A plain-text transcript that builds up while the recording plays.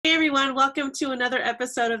everyone. Welcome to another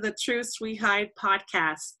episode of the Truths We Hide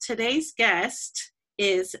podcast. Today's guest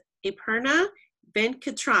is Aparna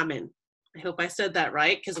Venkataraman. I hope I said that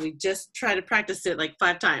right because we just tried to practice it like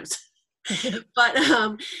 5 times.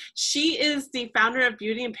 But she is the founder of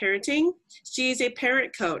Beauty and Parenting. She's a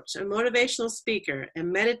parent coach, a motivational speaker, a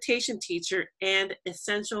meditation teacher, and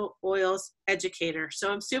essential oils educator.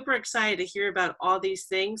 So I'm super excited to hear about all these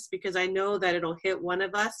things because I know that it'll hit one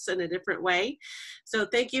of us in a different way. So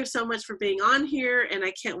thank you so much for being on here, and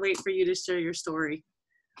I can't wait for you to share your story.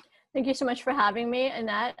 Thank you so much for having me,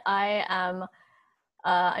 Annette. I'm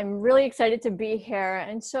really excited to be here.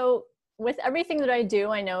 And so with everything that I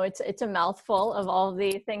do, I know it's a mouthful of all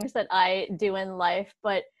the things that I do in life,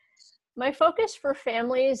 but my focus for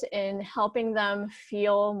families in helping them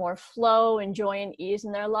feel more flow and joy and ease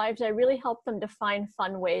in their lives, I really help them to find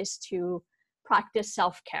fun ways to practice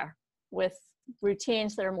self-care with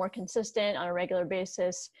routines that are more consistent on a regular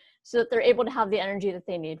basis so that they're able to have the energy that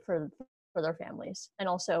they need for their families and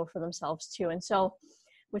also for themselves too. And so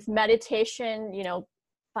with meditation,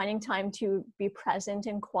 finding time to be present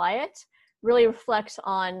and quiet really reflects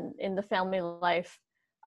on, in the family life,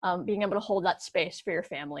 being able to hold that space for your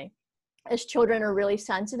family. As children are really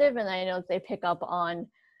sensitive, and I know that they pick up on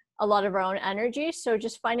a lot of our own energy. So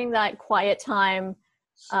just finding that quiet time,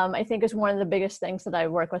 I think is one of the biggest things that I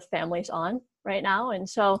work with families on right now. And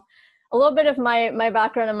so a little bit of my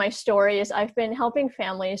background and my story is I've been helping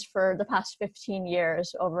families for the past 15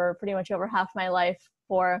 years, pretty much over half my life,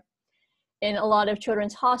 in a lot of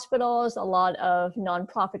children's hospitals, a lot of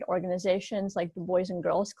nonprofit organizations like the Boys and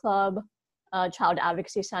Girls Club, Child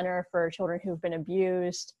Advocacy Center for children who've been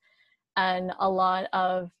abused, and a lot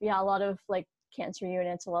of like cancer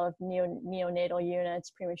units, a lot of neonatal units,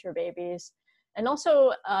 premature babies. And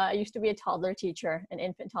also I used to be a toddler teacher, an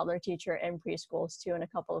infant toddler teacher in preschools too, in a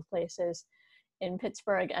couple of places in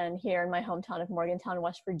Pittsburgh and here in my hometown of Morgantown,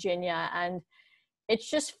 West Virginia. And it's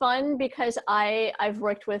just fun because I've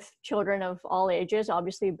worked with children of all ages,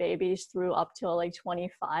 obviously babies through up till like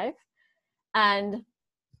 25. And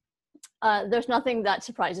there's nothing that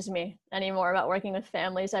surprises me anymore about working with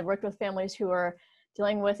families. I've worked with families who are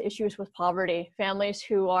dealing with issues with poverty, families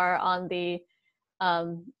who are on the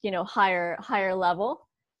higher level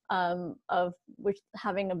of which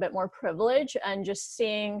having a bit more privilege, and just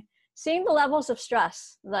seeing the levels of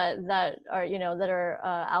stress that are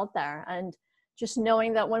out there, and just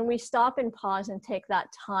knowing that when we stop and pause and take that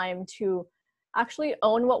time to actually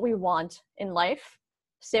own what we want in life,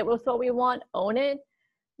 sit with what we want, own it,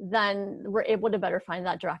 then we're able to better find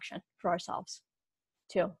that direction for ourselves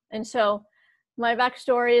too. And so my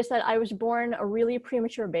backstory is that I was born a really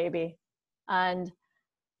premature baby, and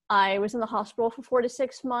I was in the hospital for 4 to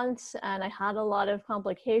 6 months, and I had a lot of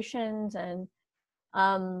complications, and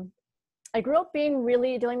I grew up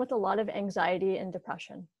dealing with a lot of anxiety and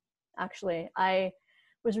depression. Actually, I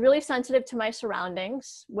was really sensitive to my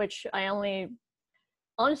surroundings, which I only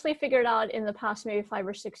honestly figured out in the past maybe 5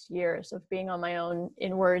 or 6 years of being on my own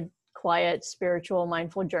inward, quiet, spiritual,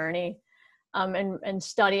 mindful journey, and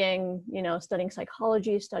studying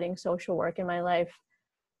psychology, studying social work in my life.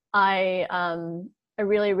 I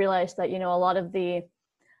really realized that, a lot of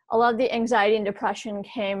the anxiety and depression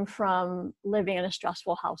came from living in a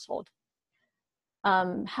stressful household.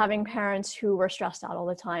 Having parents who were stressed out all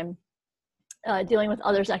the time, dealing with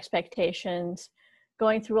others' expectations,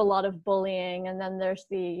 going through a lot of bullying, and then there's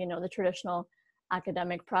the traditional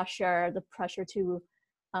academic pressure, the pressure to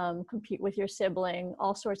compete with your sibling.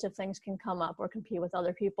 All sorts of things can come up, or compete with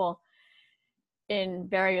other people in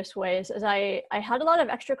various ways. As I had a lot of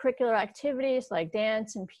extracurricular activities like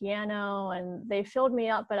dance and piano, and they filled me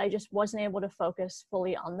up, but I just wasn't able to focus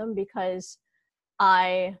fully on them because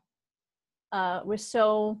I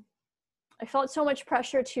felt so much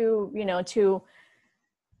pressure to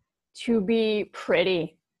be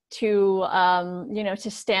pretty, to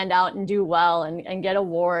stand out and do well and get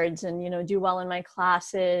awards and, do well in my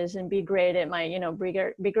classes and be great at my,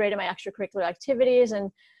 be great at my extracurricular activities.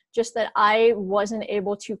 And just that I wasn't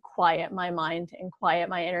able to quiet my mind and quiet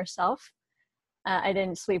my inner self. I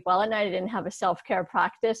didn't sleep well at night. I didn't have a self-care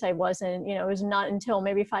practice. I wasn't, it was not until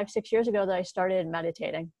maybe 5-6 years ago that I started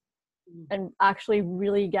meditating and actually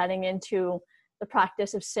really getting into the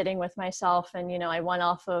practice of sitting with myself. And, I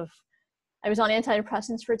was on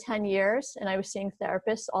antidepressants for 10 years, and I was seeing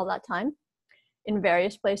therapists all that time in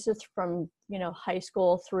various places from, high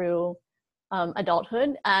school through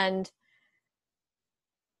adulthood. And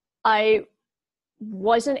I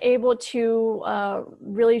wasn't able to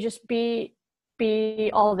really just be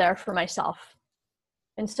all there for myself.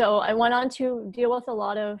 And so I went on to deal with a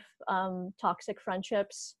lot of toxic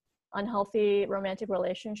friendships, unhealthy romantic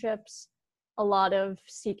relationships, a lot of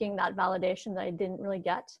seeking that validation that I didn't really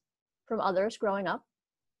get from others growing up.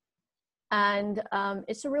 And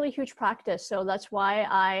it's a really huge practice. So that's why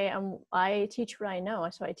I teach what I know.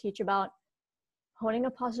 So I teach about honing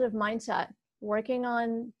a positive mindset, working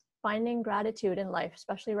on finding gratitude in life,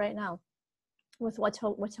 especially right now with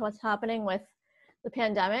what's happening with the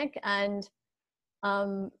pandemic and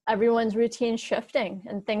everyone's routine shifting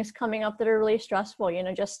and things coming up that are really stressful.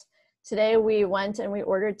 Just today we went and we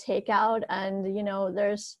ordered takeout, and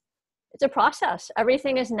it's a process.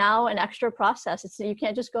 Everything is now an extra process. You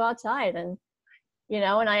can't just go outside, and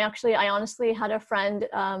and I honestly had a friend,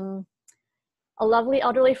 a lovely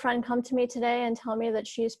elderly friend, come to me today and tell me that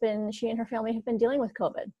she and her family have been dealing with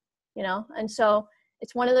COVID, and so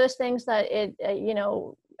it's one of those things that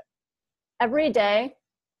every day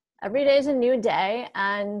is a new day,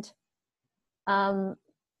 and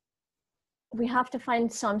we have to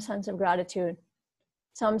find some sense of gratitude,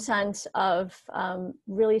 some sense of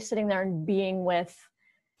really sitting there and being with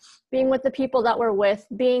the people that we're with,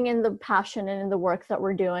 being in the passion and in the work that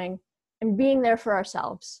we're doing, and being there for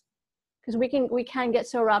ourselves. Because we can get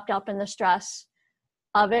so wrapped up in the stress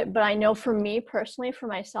of it. But I know for me personally, for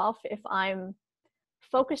myself, if I'm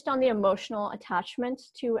focused on the emotional attachment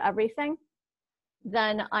to everything,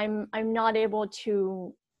 then I'm not able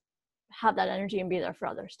to have that energy and be there for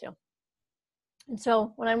others too. And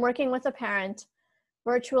so when I'm working with a parent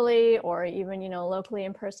virtually or even, locally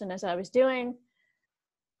in person, as I was doing,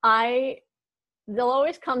 they'll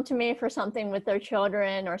always come to me for something with their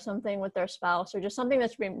children or something with their spouse, or just something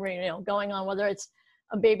that's been, going on, whether it's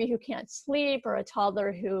a baby who can't sleep or a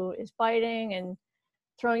toddler who is biting and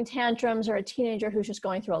throwing tantrums, or a teenager who's just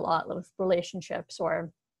going through a lot with relationships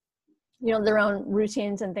or, their own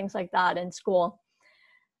routines and things like that in school.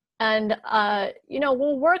 And,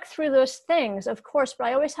 we'll work through those things, of course, but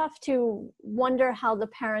I always have to wonder how the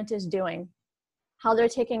parent is doing, how they're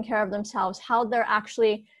taking care of themselves, how they're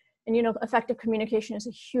actually, and, effective communication is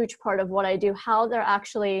a huge part of what I do, how they're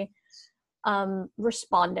actually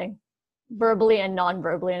responding verbally and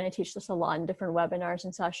non-verbally. And I teach this a lot in different webinars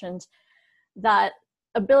and sessions, that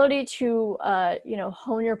ability to,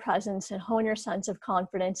 hone your presence and hone your sense of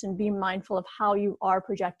confidence and be mindful of how you are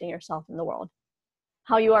projecting yourself in the world,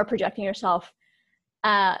 how you are projecting yourself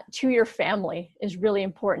to your family is really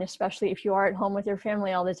important, especially if you are at home with your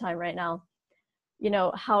family all the time right now,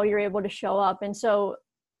 how you're able to show up. And so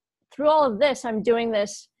through all of this, I'm doing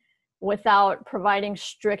this without providing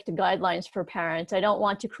strict guidelines for parents. I don't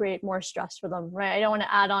want to create more stress for them, right? I don't want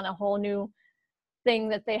to add on a whole new thing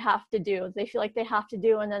that they have to do. They feel like they have to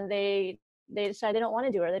do, and then they decide they don't want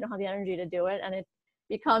to do it, or they don't have the energy to do it. And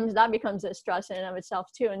that becomes a stress in and of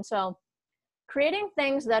itself too. And so creating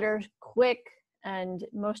things that are quick and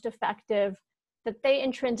most effective, that they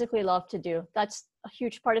intrinsically love to do. That's a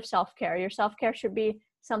huge part of self-care. Your self-care should be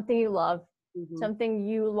something you love, something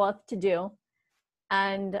you love to do.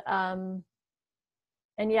 And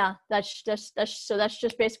yeah, that's just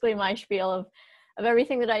basically my spiel of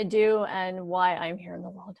everything that I do and why I'm here in the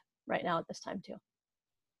world right now at this time too.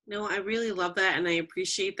 No, I really love that, and I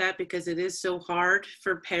appreciate that, because it is so hard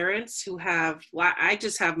for parents who have, I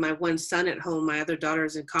just have my one son at home, my other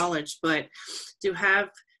daughter's in college, but to have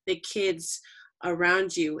the kids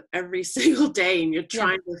around you every single day, and you're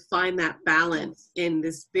trying to find that balance in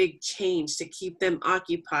this big change to keep them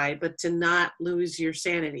occupied, but to not lose your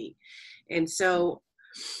sanity. And so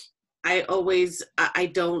I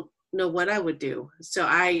don't know what I would do. So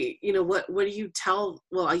what do you tell,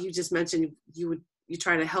 well, you just mentioned you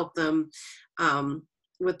try to help them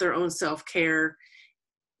with their own self-care,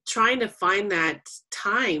 trying to find that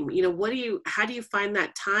time. How do you find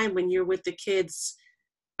that time when you're with the kids,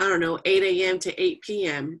 I don't know, 8 a.m. to 8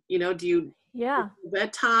 p.m.? Do you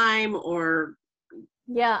bedtime or?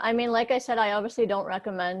 Yeah, I mean, like I said, I obviously don't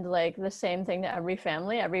recommend like the same thing to every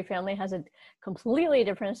family. Every family has a completely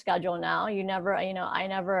different schedule now. I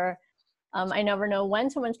never know when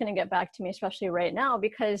someone's going to get back to me, especially right now,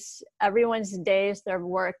 because everyone's days, their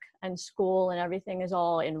work and school and everything is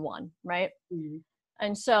all in one, right? Mm-hmm.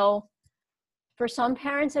 And so for some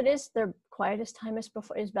parents, it is their quietest time is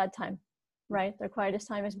bedtime, right? Their quietest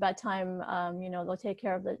time is bedtime. They'll take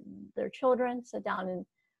care of their children, sit down and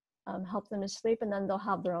help them to sleep, and then they'll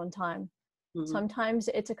have their own time. Mm-hmm. Sometimes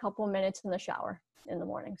it's a couple minutes in the shower in the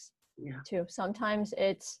mornings too. Sometimes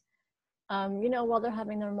it's while they're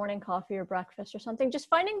having their morning coffee or breakfast or something, just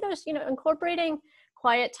finding those, incorporating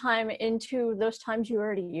quiet time into those times you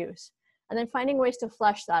already use, and then finding ways to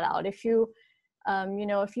flesh that out. If you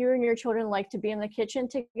If you and your children like to be in the kitchen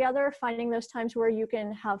together, finding those times where you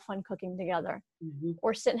can have fun cooking together,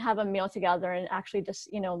 or sit and have a meal together and actually just,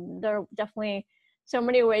 there are definitely so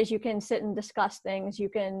many ways you can sit and discuss things. You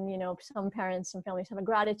can, some parents, some families have a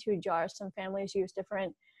gratitude jar. Some families use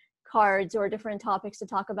different cards or different topics to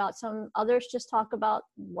talk about. Some others just talk about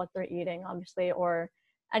what they're eating, obviously, or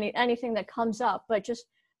anything that comes up, but just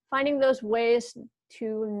finding those ways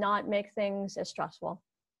to not make things as stressful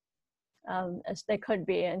as they could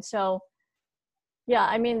be. And so, yeah,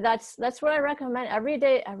 I mean, that's what I recommend. Every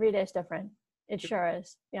day is different. It sure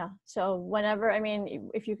is. Yeah. So whenever, I mean,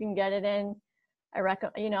 if you can get it in, I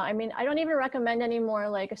recommend, I don't even recommend anymore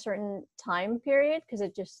like a certain time period, because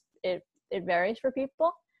it varies for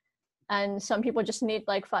people. And some people just need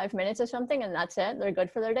like 5 minutes or something, and that's it. They're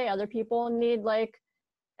good for their day. Other people need like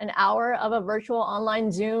an hour of a virtual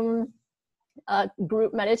online Zoom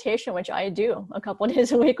group meditation, which I do a couple of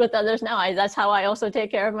days a week with others now. That's how I also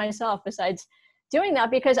take care of myself, besides doing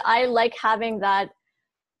that, because I like having that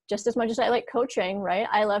just as much as I like coaching, right?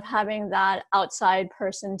 I love having that outside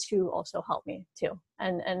person to also help me too.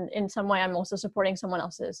 And in some way, I'm also supporting someone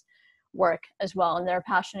else's work as well, and their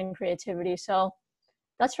passion and creativity. So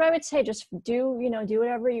that's what I would say. Just do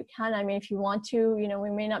whatever you can. I mean, if you want to, we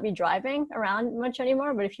may not be driving around much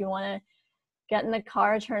anymore, but if you want to get in the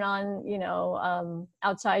car, turn on,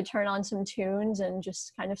 outside, turn on some tunes and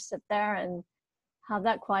just kind of sit there and have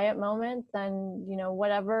that quiet moment, then,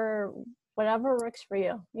 whatever works for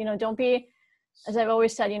you. Don't be, as I've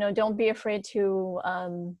always said, don't be afraid to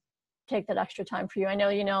take that extra time for you. I know,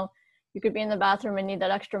 you could be in the bathroom and need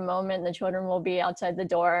that extra moment. The children will be outside the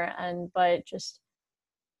door, but just,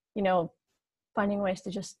 finding ways to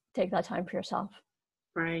just take that time for yourself.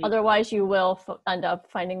 Right. Otherwise, you will end up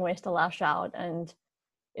finding ways to lash out, and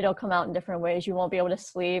it'll come out in different ways. You won't be able to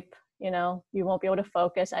sleep, you won't be able to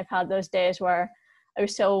focus. I've had those days where I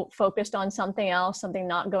was so focused on something else, something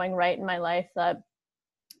not going right in my life, that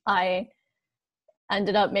I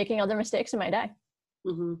ended up making other mistakes in my day.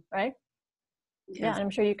 Right? Yes. Yeah, and I'm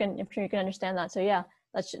sure you can understand that. So yeah,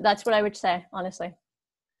 that's what I would say, honestly.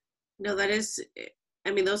 No, that is,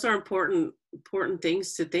 I mean, those are important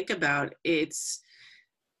things to think about. I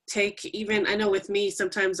know with me,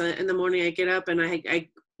 sometimes in the morning I get up and I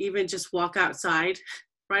even just walk outside,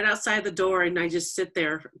 right outside the door, and I just sit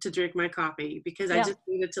there to drink my coffee, because I just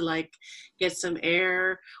needed to like get some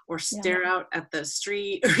air, or stare out at the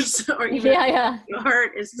street, or even your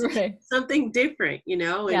heart is something different,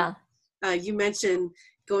 And you mentioned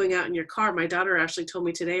going out in your car. My daughter actually told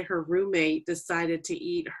me today her roommate decided to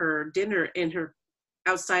eat her dinner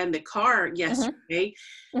outside in the car yesterday,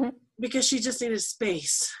 because she just needed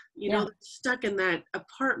space. They're stuck in that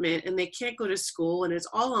apartment and they can't go to school, and it's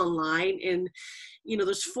all online, and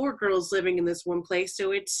there's 4 girls living in this one place,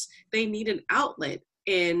 so they need an outlet.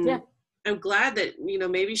 And I'm glad that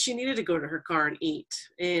maybe she needed to go to her car and eat.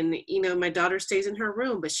 And my daughter stays in her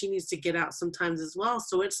room, but she needs to get out sometimes as well.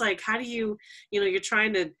 So it's like, how do you're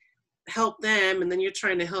trying to help them, and then you're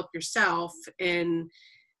trying to help yourself, and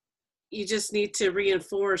you just need to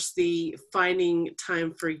reinforce the finding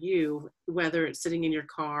time for you, whether it's sitting in your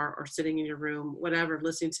car or sitting in your room, whatever,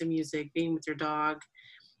 listening to music, being with your dog.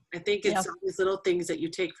 I think it's all these little things that you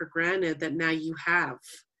take for granted that now you have.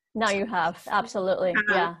 Absolutely.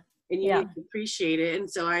 And you need to appreciate it.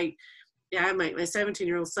 And so I have my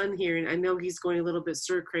 17-year-old son here, and I know he's going a little bit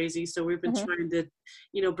stir crazy. So we've been trying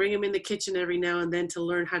to, bring him in the kitchen every now and then to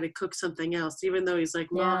learn how to cook something else, even though he's like,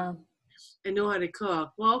 Mom, I know how to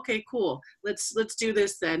cook. Well, okay, cool. Let's do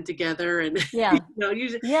this then together. And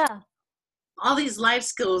all these life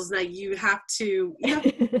skills that you have to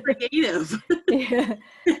be creative.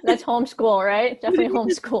 That's homeschool, right? Definitely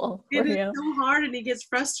homeschool. It is so hard, and he gets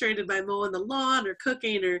frustrated by mowing the lawn or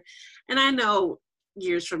cooking, and I know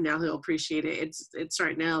years from now he'll appreciate it. It's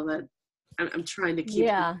right now that I'm trying to keep.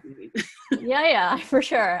 For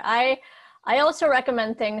sure. I also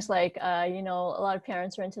recommend things like, a lot of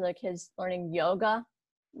parents are into their kids learning yoga,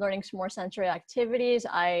 learning some more sensory activities.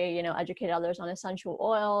 I, educate others on essential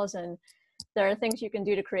oils, and there are things you can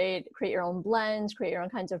do to create your own blends, create your own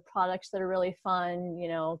kinds of products that are really fun,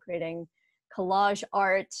 creating collage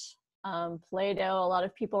art, Play-Doh. A lot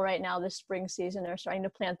of people right now this spring season are starting to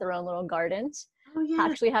plant their own little gardens.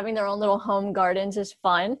 Actually having their own little home gardens is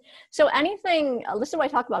fun. So anything, this is what I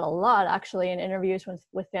talk about a lot actually in interviews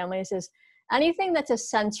with families, is anything that's a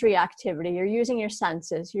sensory activity. You're using your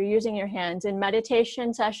senses, you're using your hands. In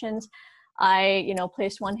meditation sessions, I,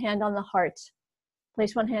 place one hand on the heart,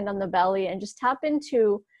 place one hand on the belly, and just tap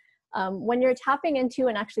into, when you're tapping into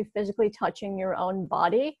and actually physically touching your own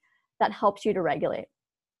body, that helps you to regulate.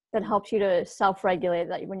 that helps you to self-regulate,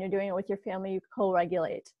 that when you're doing it with your family, you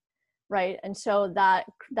co-regulate, right? And so that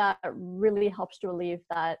really helps to relieve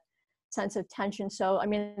that sense of tension. So, I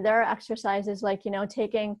mean, there are exercises like, you know,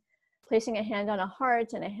 placing a hand on a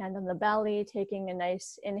heart and a hand on the belly, taking a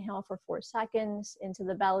nice inhale for 4 seconds into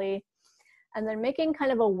the belly, and then making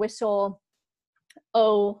kind of a whistle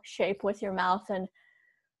O shape with your mouth and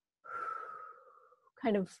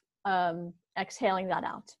kind of exhaling that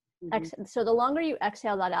out. Mm-hmm. So the longer you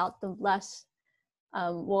exhale that out, the less,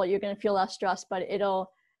 you're going to feel less stress, but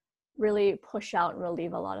it'll really push out and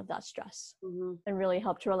relieve a lot of that stress, mm-hmm. and really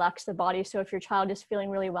help to relax the body. So if your child is feeling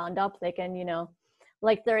really wound up, they can, you know,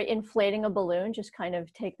 like they're inflating a balloon, just kind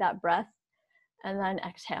of take that breath and then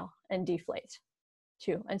exhale and deflate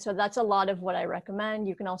too. And so that's a lot of what I recommend.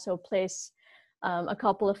 You can also place a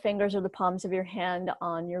couple of fingers or the palms of your hand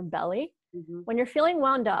on your belly. Mm-hmm. When you're feeling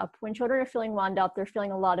wound up, when children are feeling wound up, they're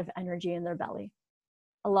feeling a lot of energy in their belly.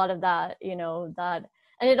 A lot of that, you know, that,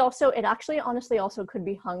 and it actually honestly also could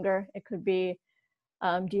be hunger. It could be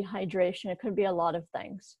dehydration. It could be a lot of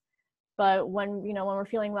things. But when we're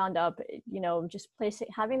feeling wound up, you know, just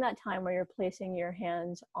having that time where you're placing your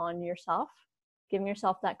hands on yourself, giving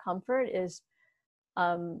yourself that comfort is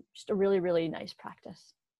just a really, really nice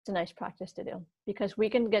practice. It's a nice practice to do, because we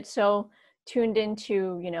can get so tuned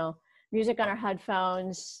into, you know, music on our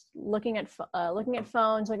headphones, looking at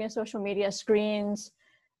phones, looking at social media screens,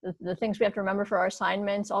 the things we have to remember for our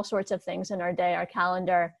assignments, all sorts of things in our day, our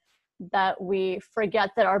calendar, that we forget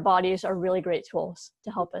that our bodies are really great tools to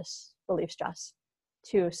help us relieve stress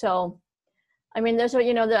too. So, I mean, there's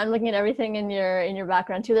I'm looking at everything in your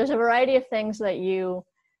background too. There's a variety of things that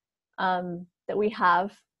that we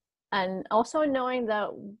have, and also knowing that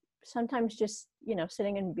sometimes just, you know,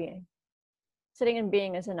 sitting and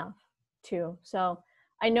being is enough too. So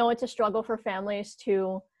I know it's a struggle for families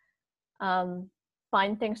to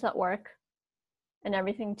find things that work and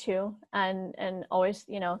everything too, and always,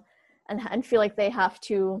 you know, and feel like they have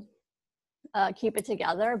to keep it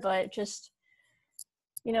together. But just,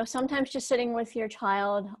 you know, sometimes just sitting with your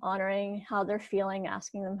child, honoring how they're feeling,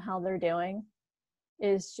 asking them how they're doing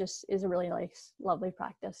is a really nice, lovely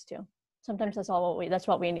practice too. Sometimes that's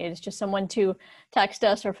what we need, is just someone to text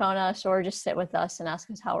us or phone us or just sit with us and ask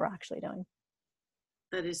us how we're actually doing.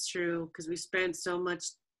 That is true, because we spend so much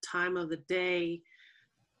time of the day,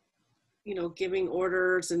 you know, giving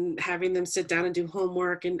orders and having them sit down and do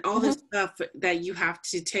homework and all this stuff, that you have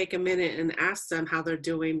to take a minute and ask them how they're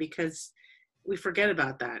doing, because we forget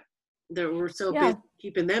about that. We're so busy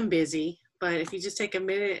keeping them busy. But if you just take a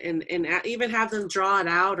minute and even have them draw it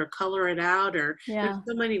out or color it out, or there's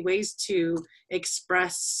so many ways to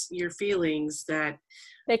express your feelings that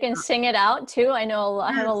they can sing it out too. I know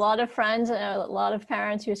I have a lot of friends and a lot of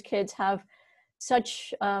parents whose kids have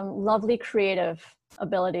such lovely creative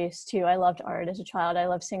abilities too. I loved art as a child. I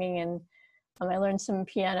loved singing, and I learned some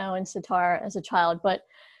piano and sitar as a child. But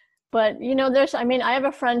you know, I have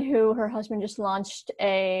a friend who, her husband just launched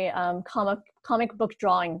a comic book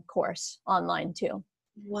drawing course online too.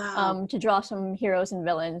 Wow. To draw some heroes and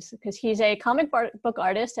villains, because he's a comic book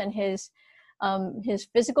artist, and his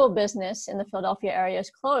physical business in the Philadelphia area is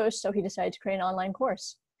closed. So he decided to create an online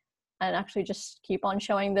course and actually just keep on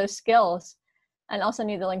showing those skills. And also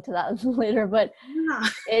need the link to that later. But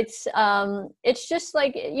it's just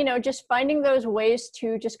like, you know, just finding those ways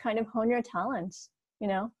to just kind of hone your talents. You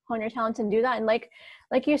know, hone your talents and do that. And like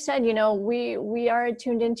you said, you know, we are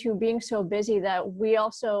tuned into being so busy that we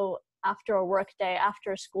also, after a work day,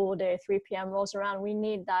 after a school day, 3 p.m. rolls around, we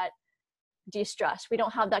need that de-stress. We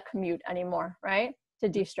don't have that commute anymore, right? To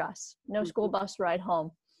de-stress. No school bus ride home,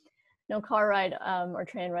 no car ride or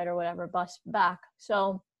train ride or whatever, bus back.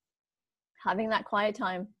 So having that quiet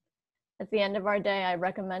time at the end of our day, I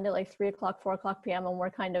recommend it like 3 o'clock, 4 o'clock p.m. when we're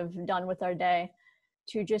kind of done with our day,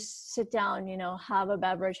 to just sit down, you know, have a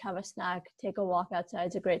beverage, have a snack, take a walk outside.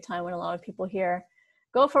 It's a great time when a lot of people here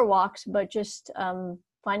go for walks, but just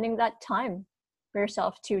finding that time for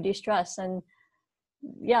yourself to de-stress. And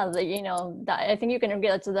you know, that, I think you can agree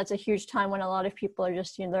that's a huge time when a lot of people are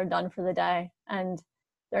just, you know, they're done for the day and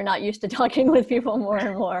they're not used to talking with people more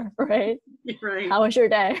and more, right? Right. How was your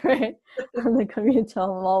day, right? On the commute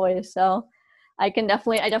home always. So I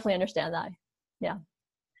definitely understand that. Yeah.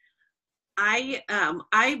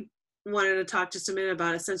 I wanted to talk just a minute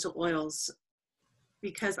about essential oils,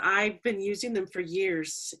 because I've been using them for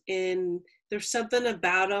years, and there's something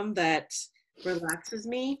about them that relaxes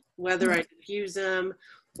me, whether I diffuse them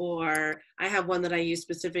or I have one that I use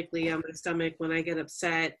specifically on my stomach when I get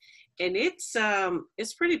upset, and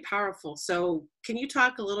it's pretty powerful. So can you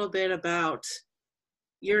talk a little bit about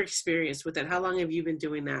your experience with it? How long have you been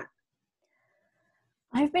doing that?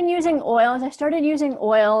 I've been using oils. I started using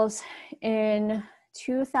oils in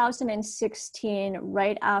 2016,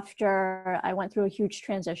 right after I went through a huge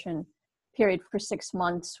transition period for 6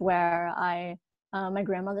 months where my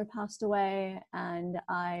grandmother passed away, and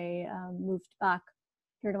I moved back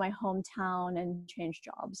here to my hometown and changed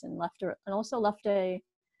jobs and also left a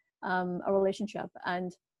relationship.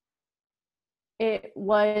 And it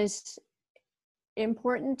was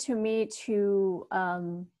important to me to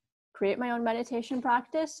create my own meditation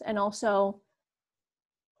practice, and also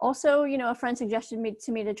a friend suggested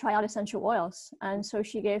to me to try out essential oils. And so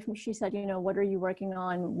she said, what are you working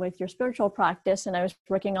on with your spiritual practice? And I was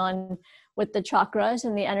working on with the chakras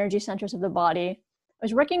and the energy centers of the body. I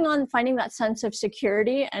was working on finding that sense of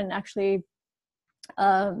security and actually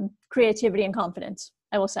creativity and confidence,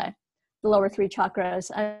 I will say, the lower three chakras.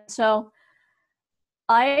 And so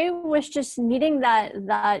I was just needing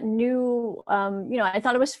that new, I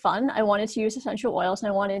thought it was fun. I wanted to use essential oils,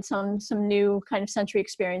 and I wanted some new kind of sensory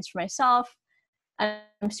experience for myself. And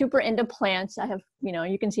I'm super into plants. I have,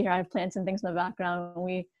 you can see here, I have plants and things in the background.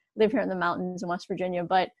 We live here in the mountains in West Virginia,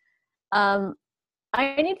 but I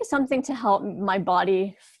needed something to help my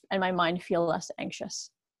body and my mind feel less anxious,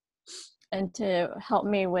 and to help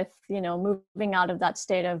me with, moving out of that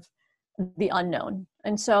state of the unknown.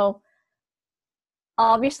 And so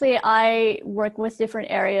obviously I work with different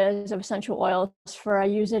areas of essential oils. I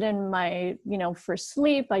use it in my, for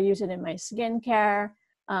sleep. I use it in my skincare.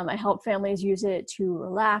 I help families use it to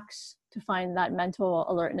relax, to find that mental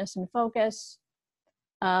alertness and focus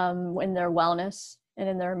in their wellness and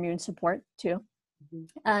in their immune support too. Mm-hmm.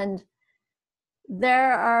 And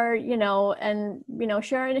there are,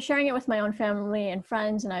 sharing it with my own family and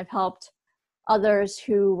friends. And I've helped others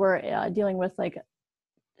who were dealing with like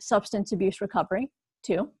substance abuse recovery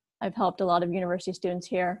too. I've helped a lot of university students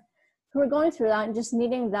here who are going through that and just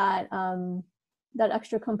needing that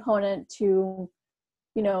extra component to,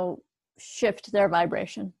 shift their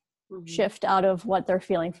vibration, mm-hmm. shift out of what they're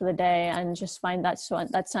feeling for the day, and just find that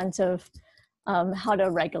sense of how to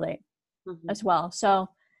regulate mm-hmm. as well. So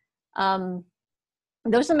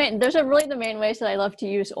those are really the main ways that I love to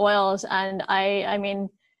use oils. And I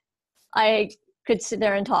could sit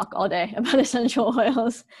there and talk all day about essential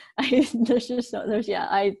oils. I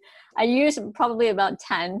use probably about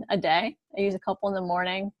 10 a day. I use a couple in the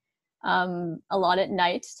morning, a lot at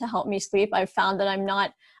night to help me sleep. I've found that I'm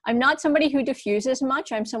not somebody who diffuses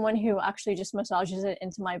much. I'm someone who actually just massages it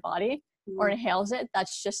into my body mm-hmm. or inhales it.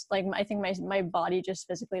 That's just like, I think my body just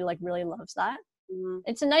physically like really loves that. Mm-hmm.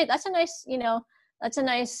 That's a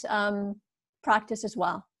nice practice as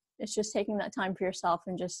well. It's just taking that time for yourself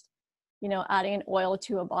and just, adding an oil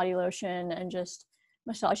to a body lotion and just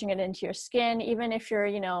massaging it into your skin, even if you're,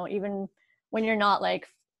 even when you're not like,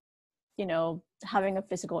 having a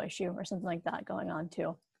physical issue or something like that going on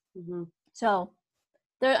too. Mm-hmm. So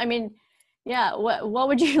what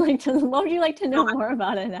would you like to know more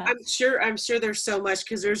about it? I'm sure there's so much,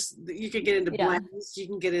 because you could get into blends, you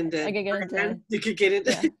could get into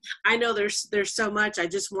I know there's so much. I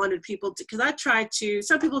just wanted people to, because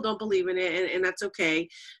some people don't believe in it, and that's okay.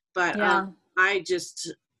 But I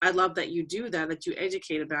love that you do that you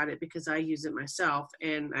educate about it, because I use it myself,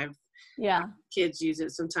 and kids use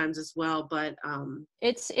it sometimes as well. But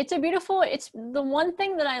it's the one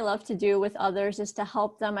thing that I love to do with others is to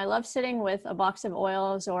help them. I love sitting with a box of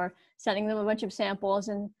oils or sending them a bunch of samples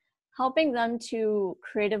and helping them to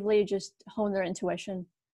creatively just hone their intuition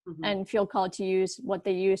mm-hmm. and feel called to use what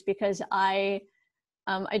they use, because I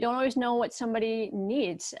don't always know what somebody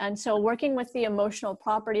needs. And so working with the emotional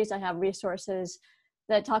properties, I have resources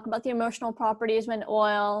that talk about the emotional properties of an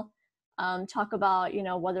oil, talk about,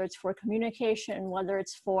 whether it's for communication, whether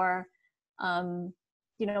it's for,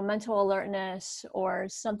 mental alertness, or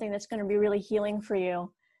something that's going to be really healing for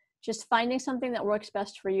you. Just finding something that works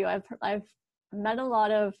best for you. I've met a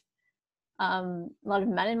lot of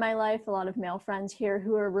men in my life, a lot of male friends here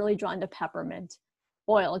who are really drawn to peppermint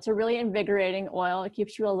oil. It's a really invigorating oil. It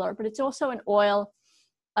keeps you alert, but it's also an oil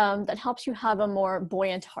that helps you have a more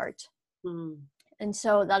buoyant heart. Mm. And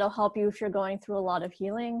so that'll help you if you're going through a lot of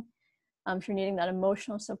healing. If you're needing that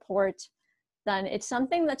emotional support, then it's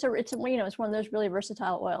something it's one of those really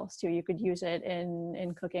versatile oils too. You could use it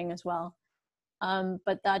in cooking as well.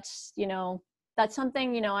 But that's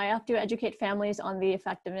something, I have to educate families on the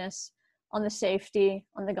effectiveness, on the safety,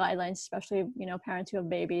 on the guidelines, especially, parents who have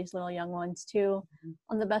babies, little young ones too, mm-hmm.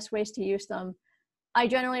 on the best ways to use them. I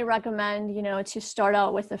generally recommend, to start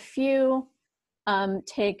out with a few,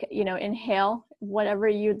 inhale whatever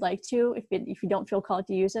you'd like to. If you don't feel called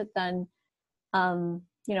to use it, then, come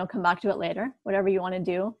back to it later, whatever you want to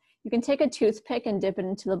do. You can take a toothpick and dip it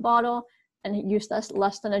into the bottle, and use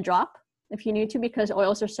less than a drop if you need to, because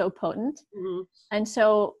oils are so potent. Mm-hmm. And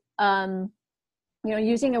so,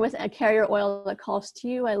 using it with a carrier oil that calls to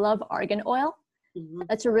you, I love argan oil. Mm-hmm.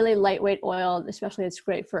 That's a really lightweight oil, especially it's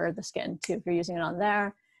great for the skin too, if you're using it on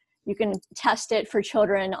there. You can test it for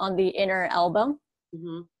children on the inner elbow.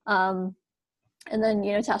 Mm-hmm. And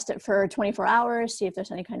then, test it for 24 hours, see if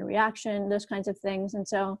there's any kind of reaction, those kinds of things. And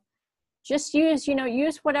so just use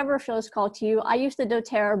whatever feels called to you. I use the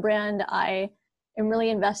doTERRA brand. I am really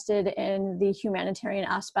invested in the humanitarian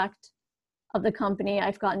aspect of the company.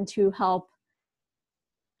 I've gotten to help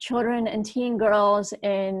children and teen girls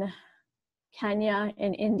in Kenya,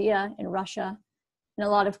 in India, in Russia, in a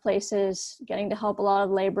lot of places, getting to help a lot of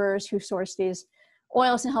laborers who source these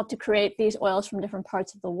oils and help to create these oils from different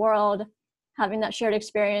parts of the world. Having that shared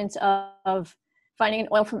experience of finding an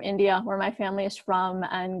oil from India, where my family is from,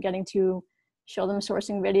 and getting to show them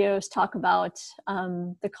sourcing videos, talk about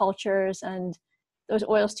the cultures and those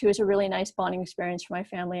oils too, is a really nice bonding experience for my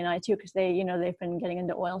family and I too, because they've been getting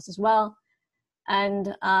into oils as well.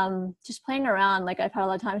 And just playing around, like I've had a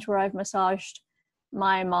lot of times where I've massaged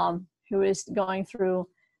my mom who is going through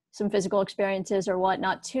some physical experiences or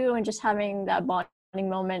whatnot too, and just having that bonding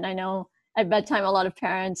moment. I know at bedtime, a lot of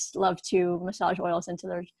parents love to massage oils into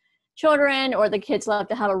their children, or the kids love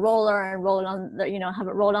to have a roller and roll it on have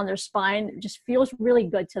it rolled on their spine. It just feels really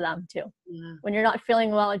good to them too. Yeah. When you're not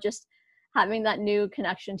feeling well, just having that new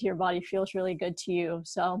connection to your body feels really good to you.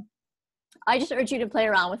 So I just urge you to play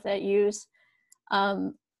around with it. Use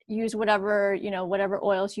whatever, whatever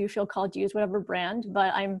oils you feel called to use, whatever brand,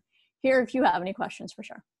 but I'm here if you have any questions for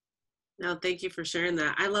sure. No, thank you for sharing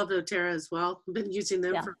that. I love doTERRA as well. I've been using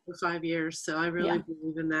them for 5 years, so I really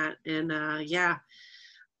believe in that. And a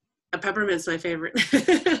peppermint's my favorite.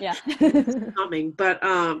 Yeah. Coming, but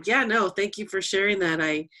no, thank you for sharing that.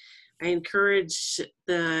 I encourage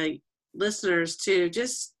the listeners to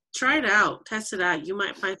just try it out, test it out. You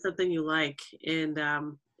might find something you like, and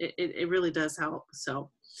it really does help.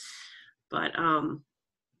 So, but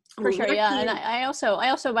for sure, yeah. And I also,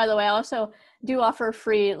 by the way, I also do offer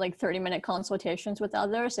free 30-minute consultations with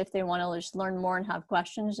others if they want to just learn more and have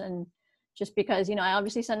questions. And just because, I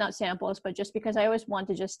obviously send out samples, but just because I always want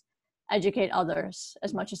to just educate others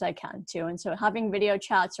as much as I can too. And so having video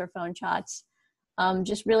chats or phone chats,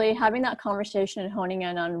 just really having that conversation and honing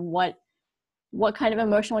in on what kind of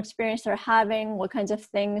emotional experience they're having, what kinds of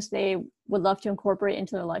things they would love to incorporate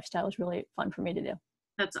into their lifestyle is really fun for me to do.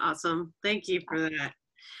 That's awesome. Thank you for that.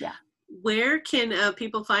 Yeah. Where can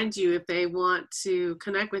people find you if they want to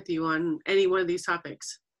connect with you on any one of these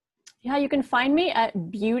topics? Yeah, you can find me at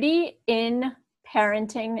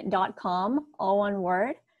beautyinparenting.com, all one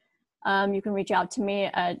word. You can reach out to me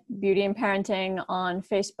at Beauty in Parenting on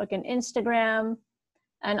Facebook and Instagram.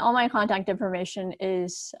 And all my contact information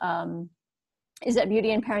is at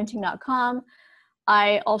beautyinparenting.com.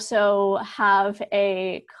 I also have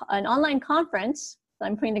an online conference that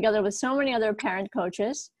I'm putting together with so many other parent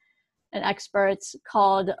coaches and experts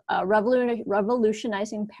called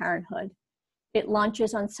Revolutionizing Parenthood. It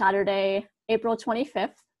launches on Saturday, April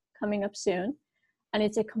 25th, coming up soon. And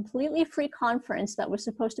it's a completely free conference that was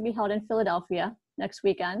supposed to be held in Philadelphia next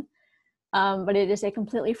weekend. But it is a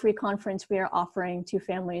completely free conference we are offering to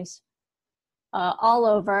families all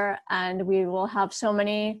over. And we will have so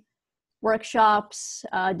many workshops,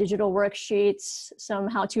 digital worksheets, some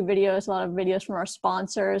how-to videos, a lot of videos from our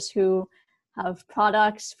sponsors who have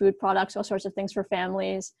products, food products, all sorts of things for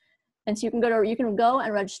families. And so you can go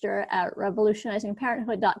and register at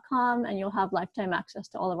revolutionizingparenthood.com, and you'll have lifetime access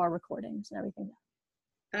to all of our recordings and everything.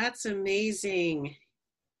 That's amazing.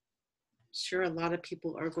 Sure, a lot of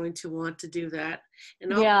people are going to want to do that.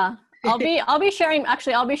 And I'll be sharing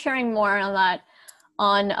more on that,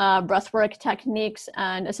 on breathwork techniques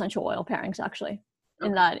and essential oil pairings, actually,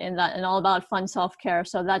 in that and all about fun self-care.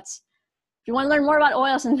 So that's, if you want to learn more about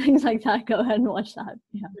oils and things like that, go ahead and watch that.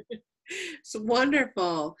 Yeah. It's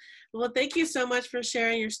wonderful. Well, thank you so much for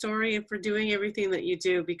sharing your story and for doing everything that you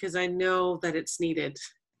do, because I know that it's needed,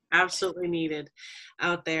 absolutely needed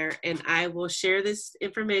out there. And I will share this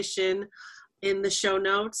information in the show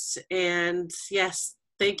notes. And yes,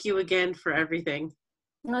 thank you again for everything.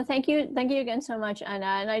 No, thank you again so much, Anna.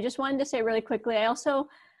 And I just wanted to say really quickly, I also,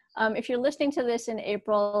 if you're listening to this in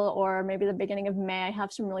April or maybe the beginning of May, I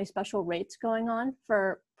have some really special rates going on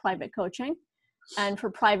for private coaching and for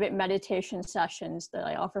private meditation sessions that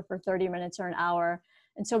I offer for 30 minutes or an hour.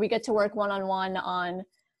 And so we get to work one-on-one on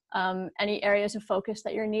any areas of focus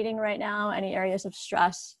that you're needing right now, any areas of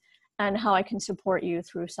stress, and how I can support you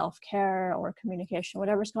through self-care or communication,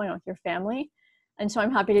 whatever's going on with your family. And so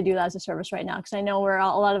I'm happy to do that as a service right now, because I know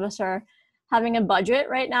a lot of us are having a budget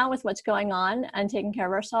right now with what's going on and taking care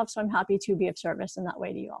of ourselves. So I'm happy to be of service in that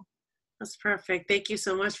way to you all. That's perfect. Thank you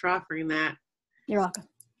so much for offering that. You're welcome.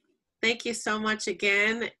 Thank you so much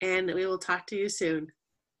again, and we will talk to you soon.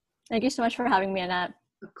 Thank you so much for having me, Annette.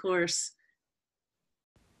 Of course.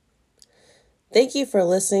 Thank you for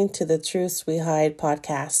listening to the Truths We Hide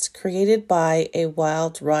podcast, created by A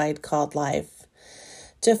Wild Ride Called Life.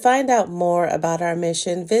 To find out more about our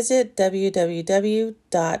mission, visit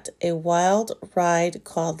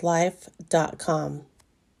www.awildridecalledlife.com.